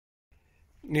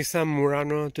Nissan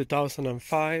Murano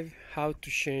 2005, how to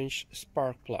change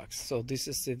spark plugs. So this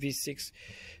is the V6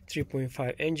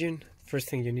 3.5 engine. First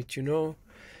thing you need to know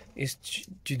is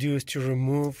to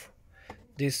remove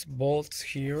these bolts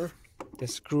here. The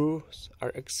screws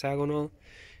are hexagonal.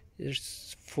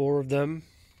 There's 4 of them.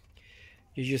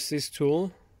 You use this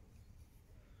tool.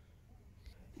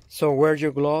 So wear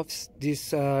your gloves.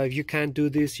 This if you can't do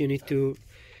this, you need to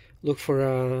look for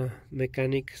a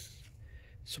mechanic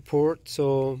support.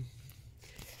 So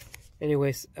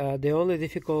anyways, the only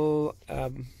difficult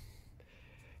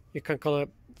you can call it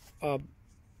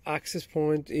access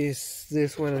point is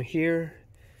this one here.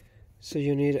 So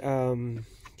you need kind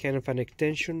of an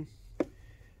extension.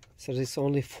 So there's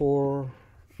only 4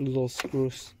 little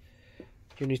screws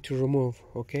you need to remove.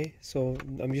 Okay, so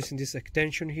I'm using this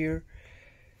extension here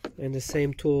and the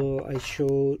same tool I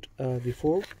showed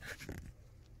before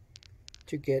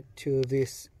to get to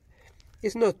this.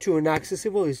 It's not too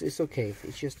inaccessible, it's okay,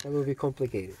 it's just a little bit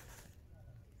complicated.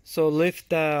 So lift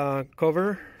the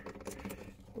cover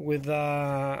with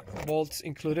the bolts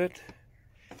included.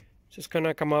 Just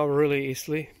gonna come out really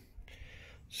easily.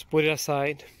 Just put it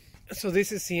aside. So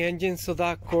this is the engine, so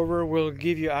that cover will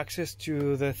give you access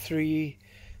to the 3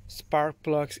 spark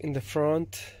plugs in the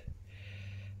front.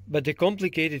 But the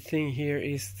complicated thing here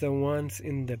is the ones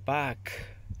in the back.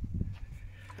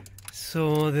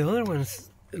 So the other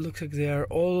ones, it looks like they are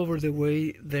all over the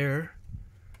way there.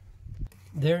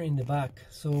 They're in the back.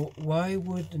 So why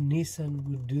would Nissan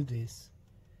would do this?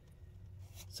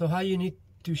 So how you need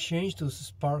to change those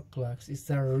spark plugs is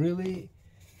that really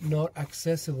not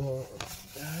accessible.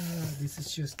 This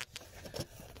is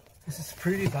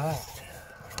pretty bad.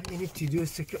 What you need to do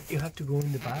is you have to go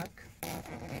in the back.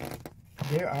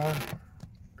 There are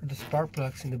the spark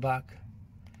plugs in the back.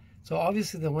 So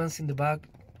obviously the ones in the back,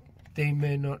 they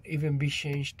may not even be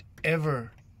changed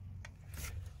ever.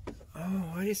 Oh,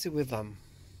 what is it with them?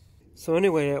 So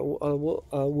anyway,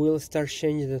 we'll start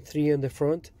changing the 3 on the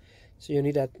front. So you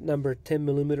need a number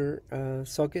 10mm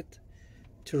socket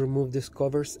to remove these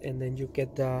covers, and then you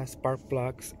get the spark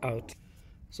plugs out.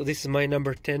 So this is my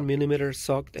number 10mm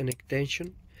socket and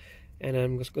extension, and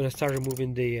I'm just going to start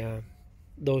removing the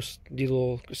those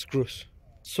little screws.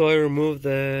 So I removed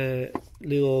the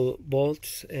little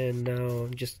bolts, and now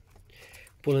I'm just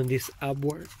pulling this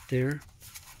upward there,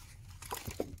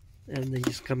 and then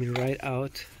just coming right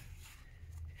out.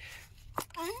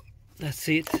 That's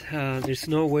it. There's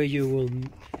no way you will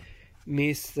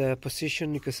miss the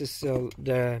position because it's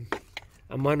the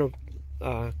amount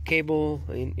of cable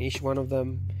in each one of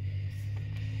them.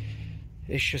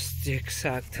 It's just the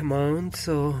exact amount.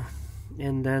 So,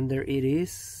 and then there it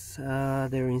is.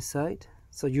 They're inside.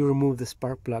 So you remove the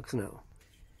spark plugs now.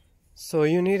 So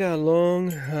you need a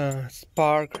long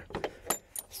spark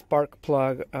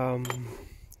plug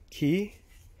key.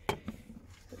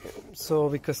 So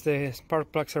because the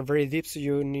spark plugs are very deep, so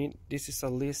you need, this is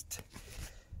at least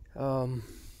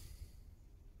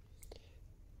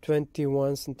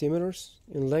 21 centimeters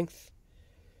in length.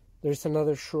 There's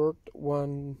another short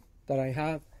one that I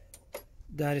have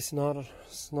that is not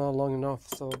long enough,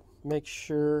 so make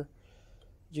sure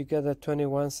you get a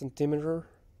 21 centimeter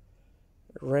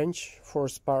wrench for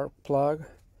spark plug.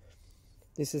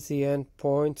 This is the end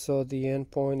point, so the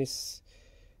end point is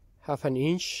half an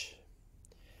inch.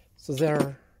 So they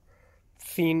are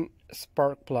thin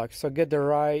spark plugs, so get the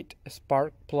right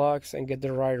spark plugs and get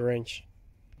the right wrench.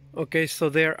 Okay, so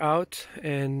they're out,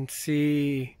 and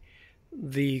see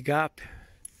the gap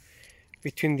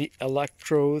between the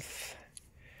electrode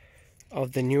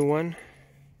of the new one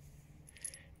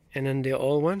and then the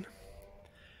old one.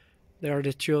 There are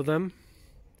the 2 of them.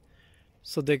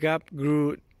 So the gap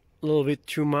grew a little bit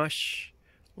too much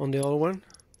on the old one.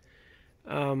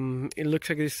 It looks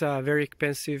like it's a very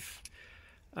expensive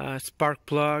spark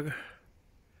plug,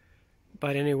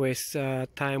 but anyways,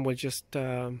 time will just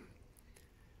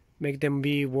make them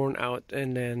be worn out.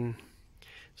 And then,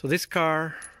 so this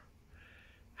car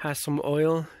has some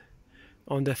oil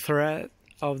on the thread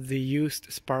of the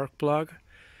used spark plug,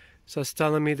 so it's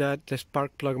telling me that the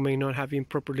spark plug may not have been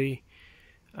properly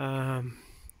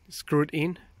screwed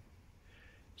in.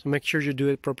 So make sure you do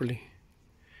it properly.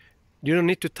 You don't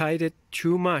need to tighten it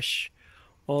too much,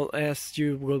 or else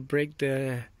you will break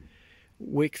the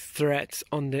weak threads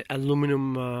on the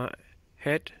aluminum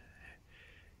head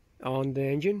on the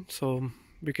engine. So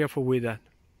be careful with that.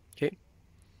 Okay,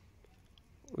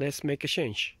 let's make a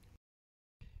change.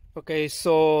 Okay,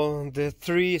 so the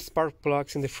 3 spark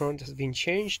plugs in the front has been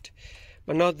changed,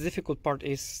 but now the difficult part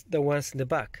is the ones in the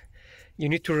back. You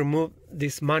need to remove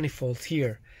this manifold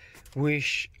here,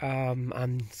 which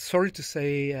I'm sorry to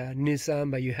say,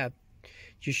 Nissan, but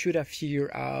you should have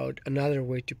figured out another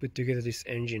way to put together this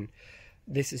engine.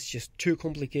 This is just too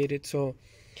complicated, so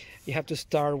you have to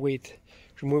start with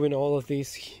removing all of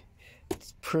these.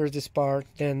 First this part,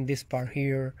 then this part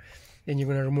here, then you're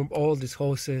gonna remove all these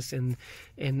hoses and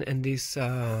these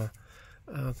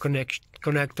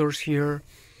connectors here,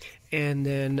 and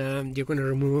then you're gonna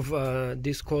remove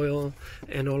this coil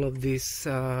and all of these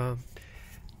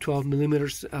 12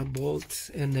 millimeters bolts,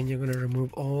 and then you're gonna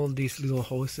remove all these little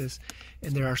hoses,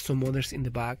 and there are some others in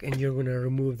the back, and you're gonna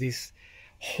remove this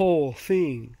whole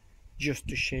thing just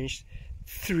to change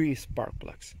 3 spark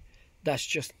plugs. That's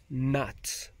just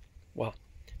nuts. Well,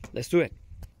 let's do it.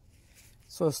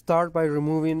 So start by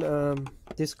removing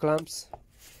these clamps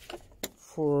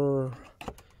for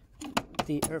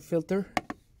the air filter,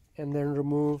 and then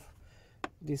remove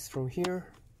this from here.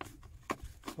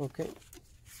 Okay.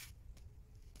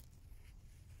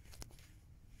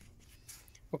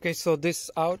 Okay, so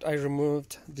this out, I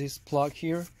removed this plug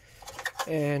here,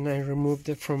 and I removed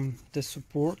it from the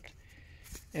support,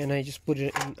 and I just put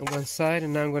it on one side,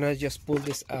 and now I'm gonna just pull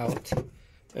this out,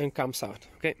 and it comes out.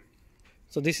 Okay,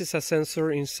 so this is a sensor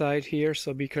inside here,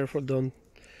 so be careful, don't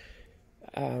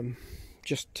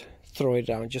just throw it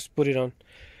down, just put it on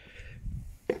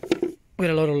with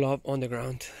a lot of love on the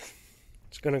ground.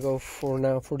 It's gonna go for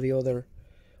now for the other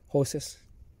hoses.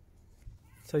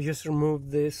 So just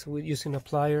remove this with using a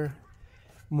plier,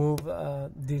 move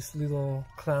these little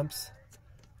clamps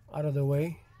out of the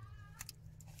way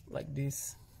like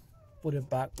this, put it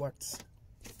backwards.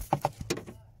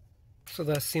 So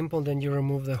that's simple. Then you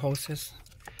remove the hoses,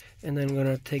 and then I'm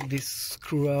gonna take this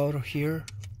screw out of here,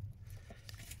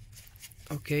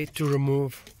 okay, to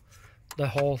remove the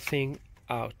whole thing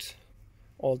out,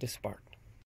 all this part.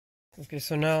 Okay,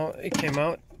 so now it came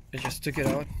out, I just took it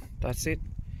out, that's it.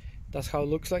 That's how it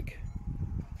looks like.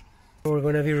 We're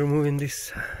gonna be removing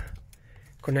these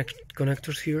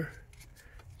connectors here.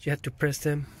 You have to press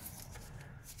them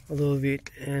a little bit,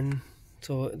 and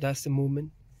so that's the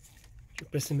movement. You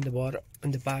press them in the bottom,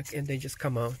 in the back, and they just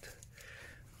come out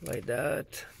like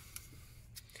that.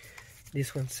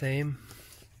 This one same.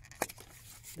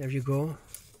 There you go.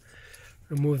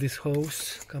 Remove this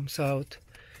hose, comes out.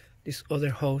 This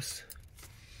other hose.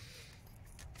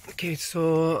 Okay,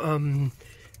 so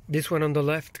this one on the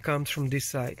left comes from this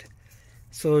side,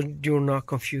 so do not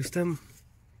confuse them.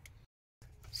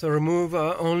 So remove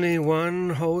only one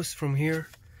hose from here.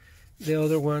 The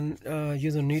other one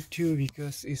you don't need to,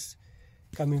 because it's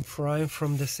coming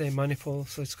from the same manifold,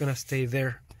 so it's gonna stay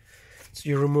there. So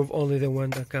you remove only the one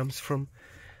that comes from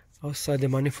outside the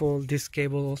manifold. This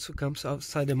cable also comes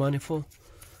outside the manifold.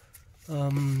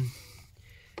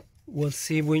 We'll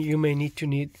see when you may need to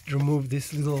remove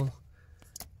this little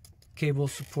cable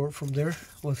support from there.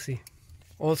 We'll see.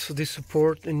 Also this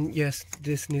support, and yes,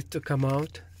 this needs to come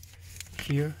out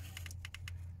here,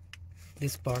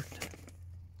 this part,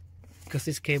 because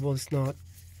this cable is not,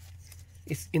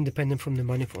 it's independent from the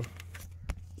manifold.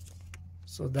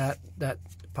 So that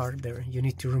part there you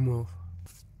need to remove.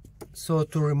 So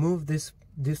to remove this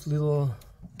little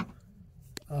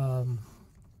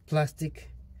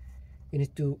plastic, you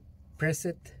need to press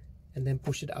it and then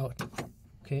push it out,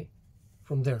 okay,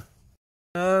 from there.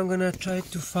 Now I'm gonna try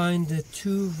to find the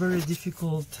 2 very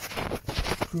difficult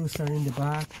screws that are in the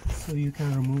back, so you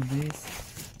can remove these.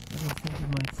 I don't think it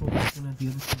might focus on the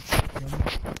other side.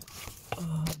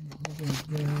 Over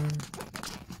there.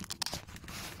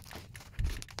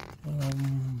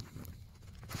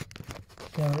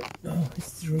 Sorry, no,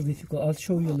 it's really difficult. I'll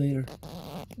show you later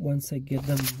once I get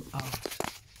them out.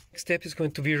 Next step is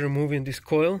going to be removing this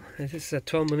coil. This is a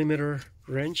 12 millimeter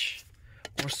wrench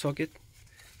or socket.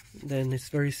 Then it's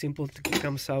very simple, it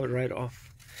comes out right off.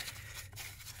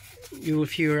 You will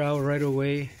figure out right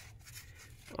away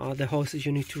the hoses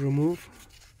you need to remove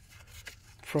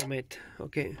from it.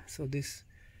 Okay, so this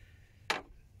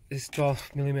is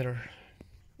 12 millimeter.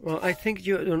 Well, I think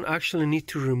you don't actually need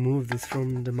to remove this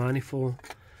from the manifold.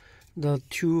 The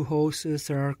 2 hoses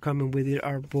that are coming with it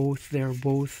are both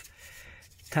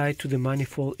tied to the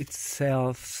manifold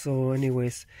itself. So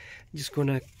anyways, I'm just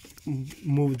gonna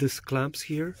move these clamps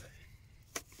here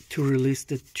to release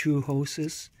the 2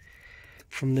 hoses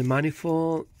from the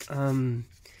manifold. I'm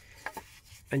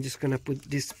just gonna put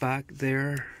this back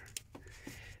there,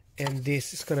 and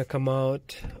this is gonna come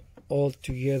out all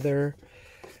together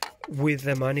with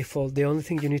the manifold. The only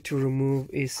thing you need to remove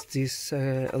is this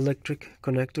electric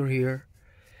connector here,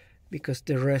 because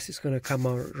the rest is gonna come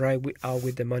out out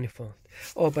with the manifold.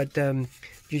 Oh, but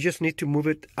you just need to move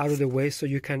it out of the way so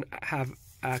you can have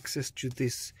access to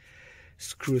these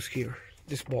screws here,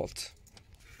 these bolts.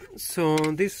 So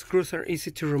these screws are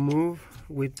easy to remove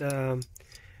with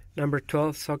number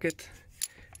 12 socket.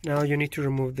 Now you need to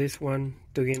remove this one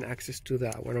to gain access to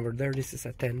that one over there. This is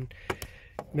a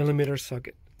 10mm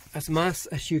socket. As much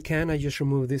as you can, I just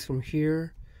remove this from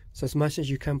here. So as much as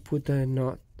you can, put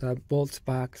the bolts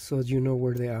back so you know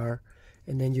where they are,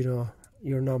 and then you know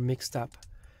you're not mixed up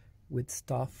with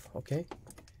stuff. Okay.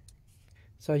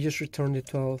 So I just returned the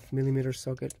 12mm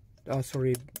socket. Oh,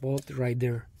 sorry, bolt right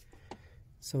there.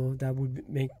 So that would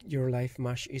make your life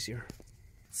much easier.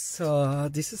 So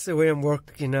this is the way I'm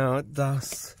working out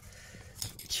those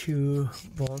 2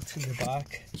 bolts in the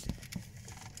back.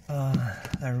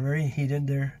 They're very hidden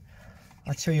there.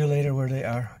 I'll show you later where they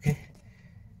are, okay?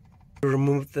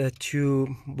 Remove the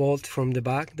 2 bolts from the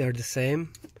back, they're the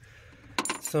same.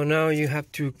 So now you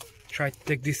have to try to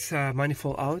take this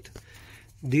manifold out.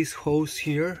 This hose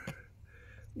here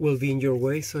will be in your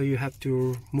way, so you have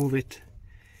to move it,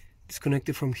 disconnect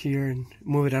it from here and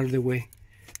move it out of the way,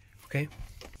 okay?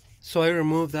 So I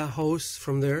removed that hose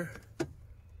from there,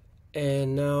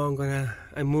 and now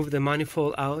I move the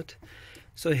manifold out.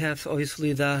 So I have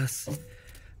obviously the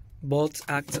bolts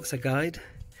act as a guide,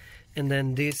 and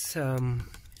then this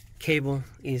cable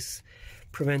is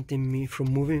preventing me from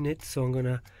moving it, so I'm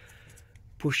gonna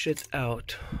push it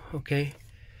out, okay?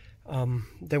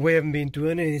 The way I've been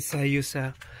doing it is I use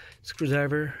a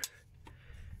screwdriver,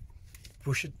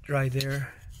 push it right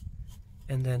there,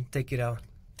 and then take it out,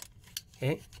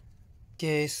 okay?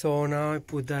 Okay, so now I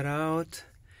put that out.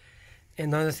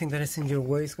 Another thing that is in your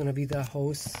way is going to be the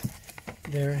hose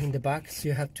there in the back, so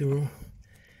you have to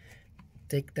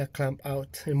take that clamp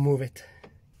out and move it.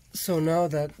 So now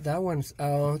that that one's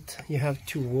out, you have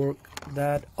to work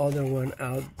that other one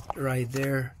out right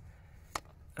there.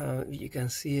 You can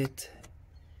see it.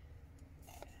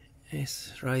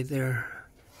 It's right there.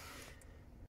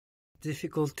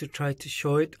 Difficult to try to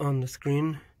show it on the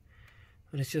screen,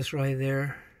 but it's just right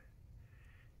there,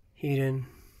 hidden,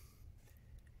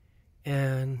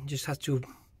 and just have to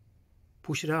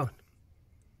push it out.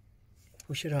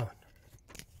 Push it out.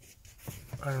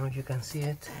 I don't know if you can see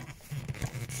it.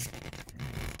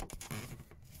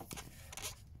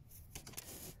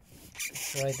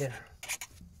 It's right there.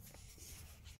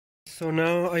 So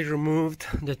now I removed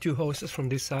the 2 hoses from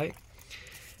this side,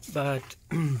 but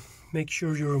make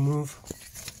sure you remove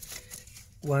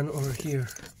one over here.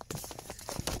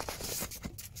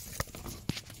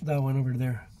 That one over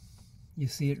there. You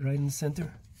see it right in the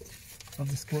center of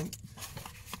the screen?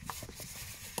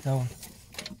 That one.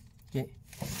 Okay.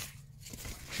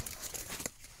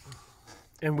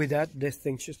 And with that, this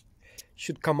thing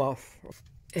should come off.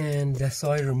 And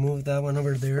so I removed that one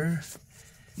over there.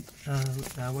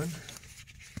 That one.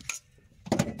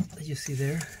 You see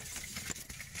there.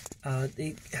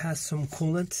 It has some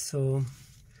coolant, so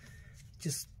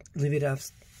just leave it up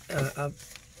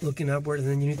looking upward, and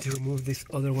then you need to remove this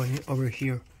other one over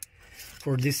here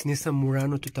for this Nissan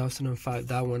Murano 2005,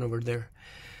 that one over there.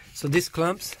 So these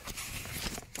clamps,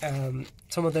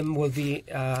 some of them will be,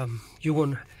 you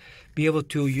won't be able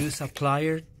to use a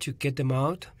plier to get them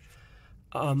out.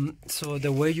 So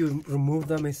the way you remove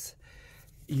them is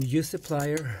you use the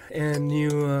plier and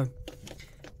you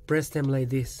press them like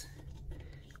this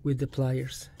with the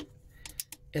pliers,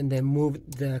 and then move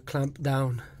the clamp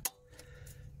down,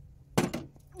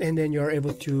 and then you're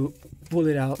able to pull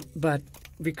it out. But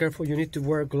be careful, you need to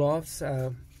wear gloves,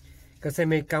 because they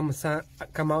may come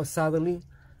out suddenly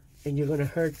and you're gonna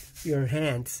hurt your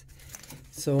hands.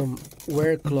 So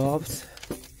wear gloves.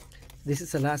 This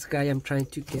is the last guy I'm trying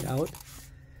to get out.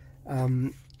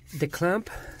 The clamp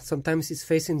sometimes is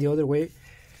facing the other way,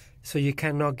 so you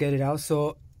cannot get it out.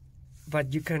 So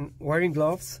but you can, wearing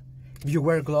gloves, if you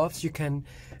wear gloves, you can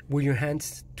with your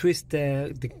hands twist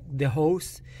the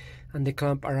hose and the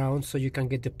clamp around, so you can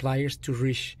get the pliers to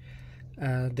reach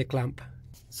the clamp.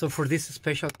 So for this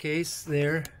special case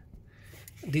there,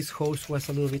 this hose was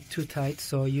a little bit too tight,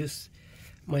 so I used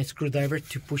my screwdriver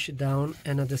to push it down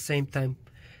and at the same time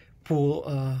pull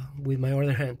with my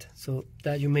other hand. So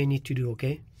that you may need to do,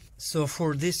 okay? So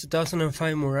for this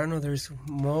 2005 Murano, there's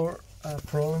more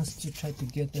problems to try to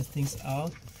get the things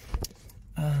out.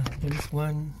 There's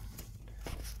one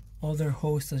other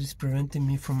hose that is preventing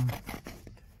me from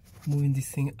moving this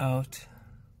thing out.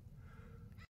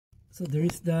 So there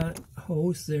is that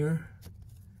hose there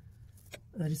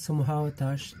that is somehow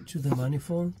attached to the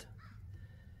manifold,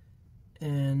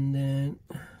 and then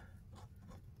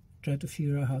try to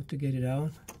figure out how to get it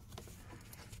out.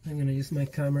 I'm gonna use my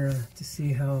camera to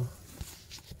see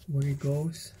where it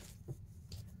goes.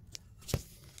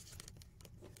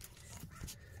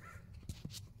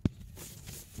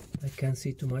 I can't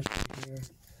see too much here.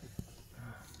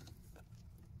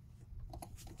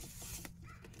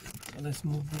 So let's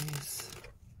move this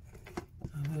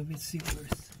a little bit, see where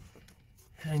it's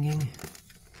hanging.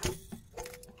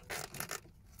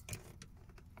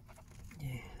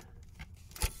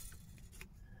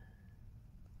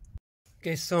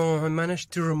 Okay, so I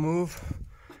managed to remove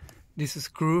this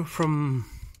screw from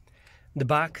the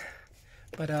back,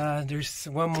 but there's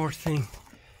one more thing.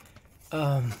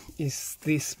 Is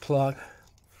this plug,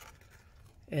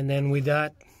 and then with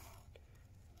that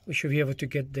we should be able to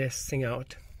get this thing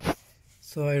out.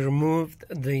 So I removed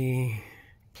the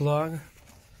plug.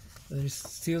 There's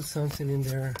still something in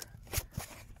there.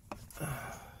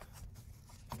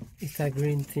 It's that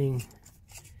green thing.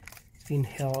 It's been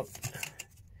held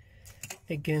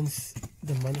against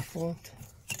the manifold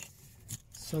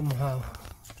somehow.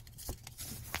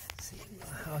 Let's see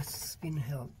how it's been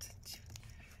held.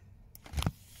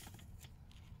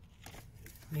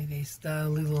 Maybe it's that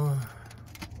little.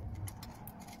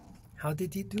 How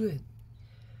did he do it?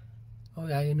 Oh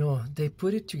yeah, you know, they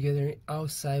put it together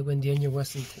outside when the engine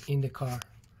wasn't in the car.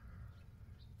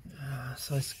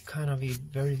 So it's kind of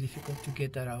very difficult to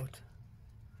get that out.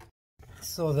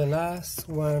 So the last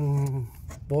one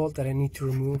bolt that I need to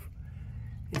remove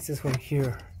is this one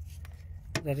here.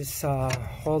 That is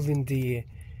holding the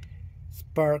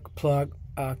spark plug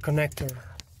connector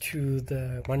to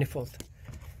the manifold.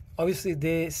 Obviously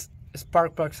these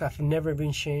spark plugs have never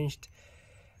been changed.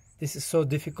 This is so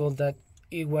difficult that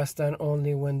it was done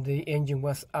only when the engine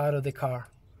was out of the car.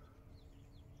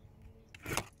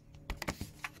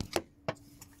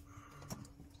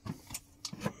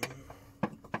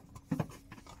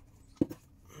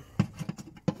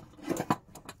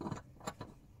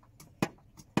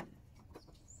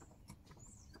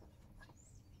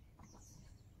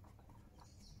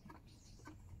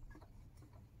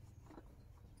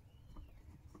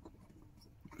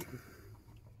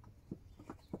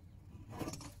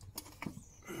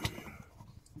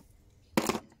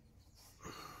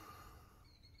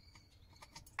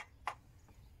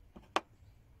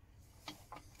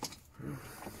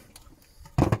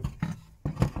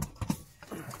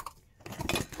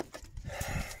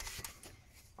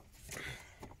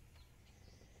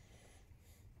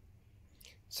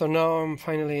 So now I'm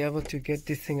finally able to get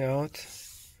this thing out.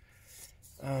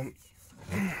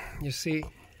 You see,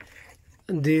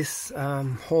 this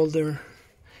holder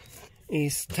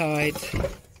is tied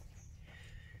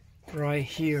right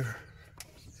here.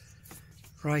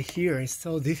 Right here. It's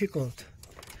so difficult.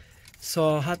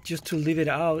 So I had just to leave it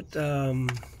out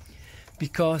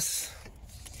because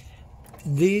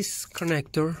this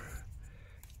connector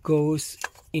goes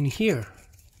in here,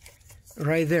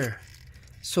 right there.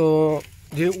 So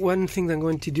the one thing I'm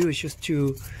going to do is just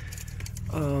to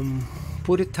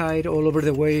put it tight all over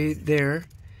the way there,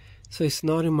 so it's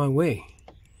not in my way.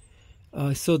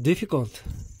 It's so difficult.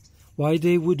 Why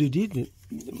they would do this?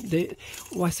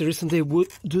 What's the reason they would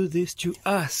do this to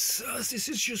us? This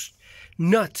is just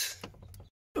nuts.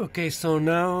 Okay, so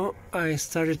now I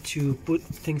started to put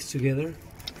things together.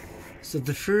 So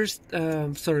the first,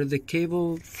 the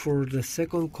cable for the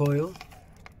second coil.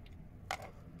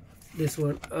 This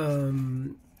one,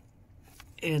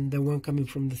 and the one coming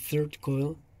from the third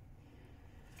coil.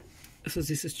 So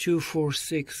this is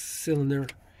 246 cylinder.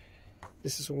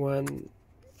 This is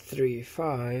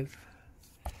 135.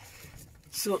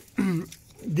 So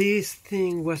this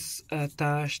thing was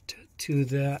attached to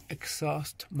the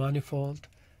exhaust manifold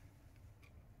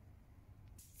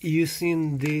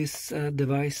using this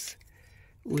device,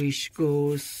 which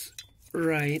goes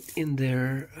right in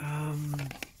there.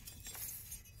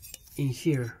 In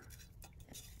here,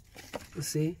 you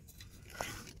see,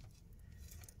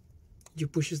 you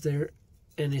push it there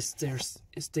and it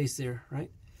stays there,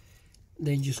 right?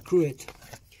 Then you screw it.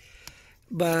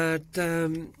 But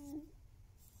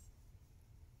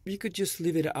you could just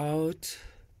leave it out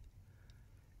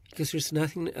because there's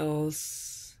nothing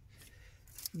else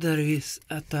that is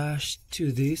attached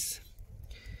to this.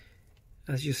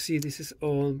 As you see, this is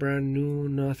all brand new.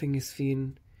 Nothing is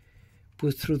being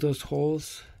put through those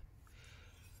holes.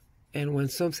 And when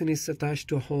something is attached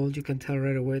to a hole, you can tell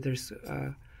right away there's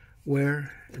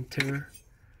wear and tear.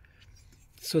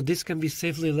 So this can be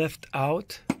safely left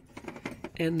out.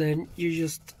 And then you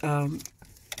just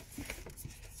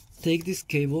take these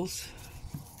cables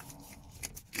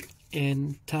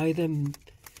and tie them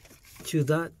to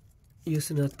that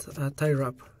using a tie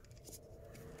wrap.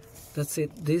 That's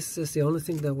it. This is the only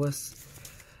thing that was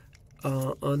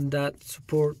on that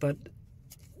support, but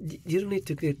you don't need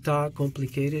to get that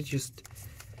complicated. Just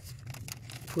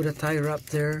put a tie wrap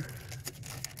there,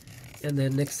 and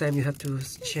then next time you have to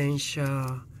change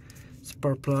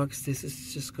spark plugs, this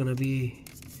is just gonna be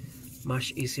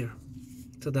much easier.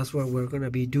 So that's what we're gonna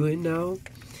be doing now.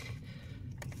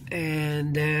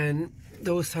 And then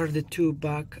those are the two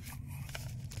back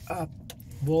up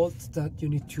bolts that you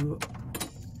need to,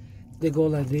 they go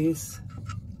like this,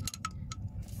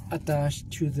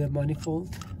 attached to the manifold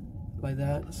like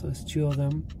that. So it's two of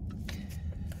them.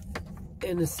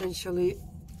 And essentially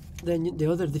then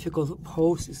the other difficult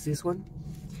hose is this one.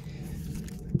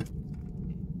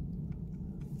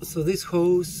 So this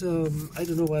hose, I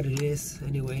don't know what it is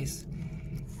anyways,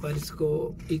 but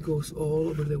it goes all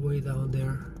over the way down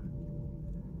there.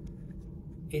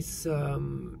 It's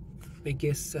I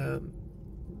guess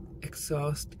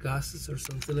exhaust gases or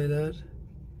something like that.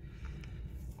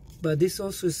 But this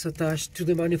also is attached to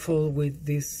the manifold with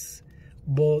this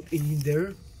bolt in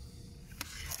there.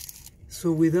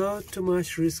 So without too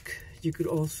much risk, you could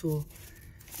also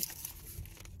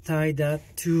tie that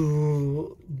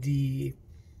to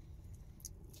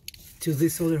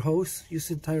this other hose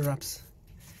using tie wraps.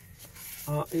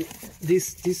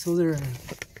 This other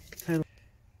kind of.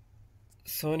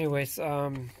 So anyways,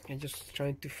 I'm just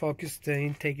trying to focus the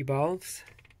intake valves.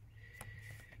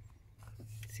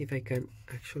 See if I can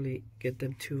actually get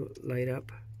them to light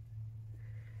up.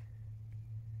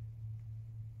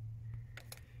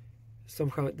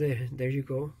 Somehow there you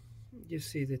go. You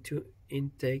see the two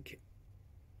intake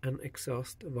and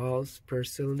exhaust valves per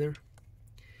cylinder.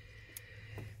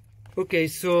 Okay,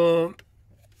 so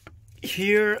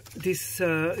here this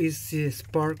is the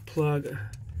spark plug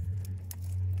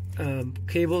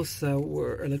cables that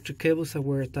were electric cables that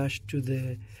were attached to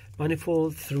the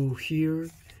manifold through here,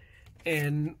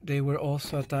 and they were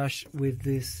also attached with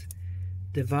this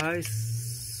device.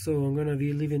 So I'm gonna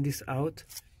be leaving this out.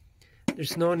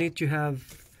 There's no need to have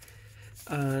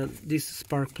these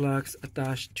spark plugs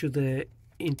attached to the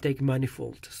intake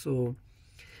manifold. So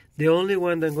the only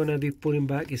one that I'm gonna be putting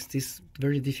back is this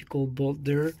very difficult bolt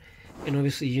there, and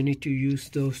obviously you need to use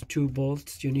those two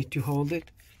bolts. You need to hold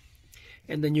it,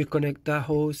 and then you connect that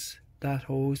hose,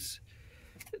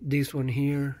 this one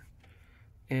here,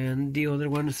 and the other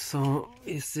one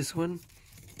is this one.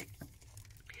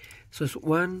 So it's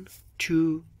 1,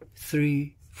 2,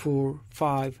 3, 4,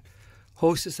 5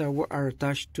 hoses are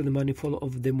attached to the manifold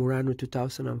of the Murano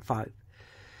 2005,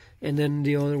 and then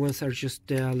the other ones are just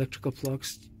the electrical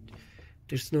plugs.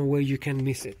 There's no way you can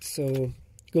miss it. So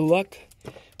good luck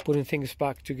putting things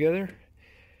back together.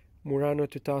 Murano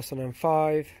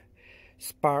 2005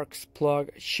 sparks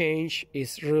plug change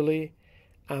is really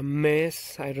a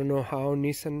mess. I don't know how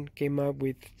Nissan came up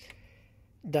with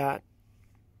that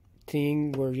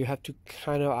thing where you have to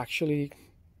kind of actually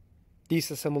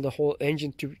disassemble the whole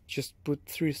engine to just put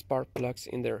 3 spark plugs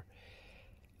in there.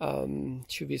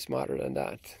 Should be smarter than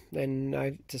that. And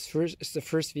it's the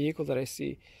first vehicle that I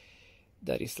see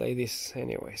that is like this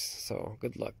anyways. So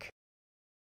good luck.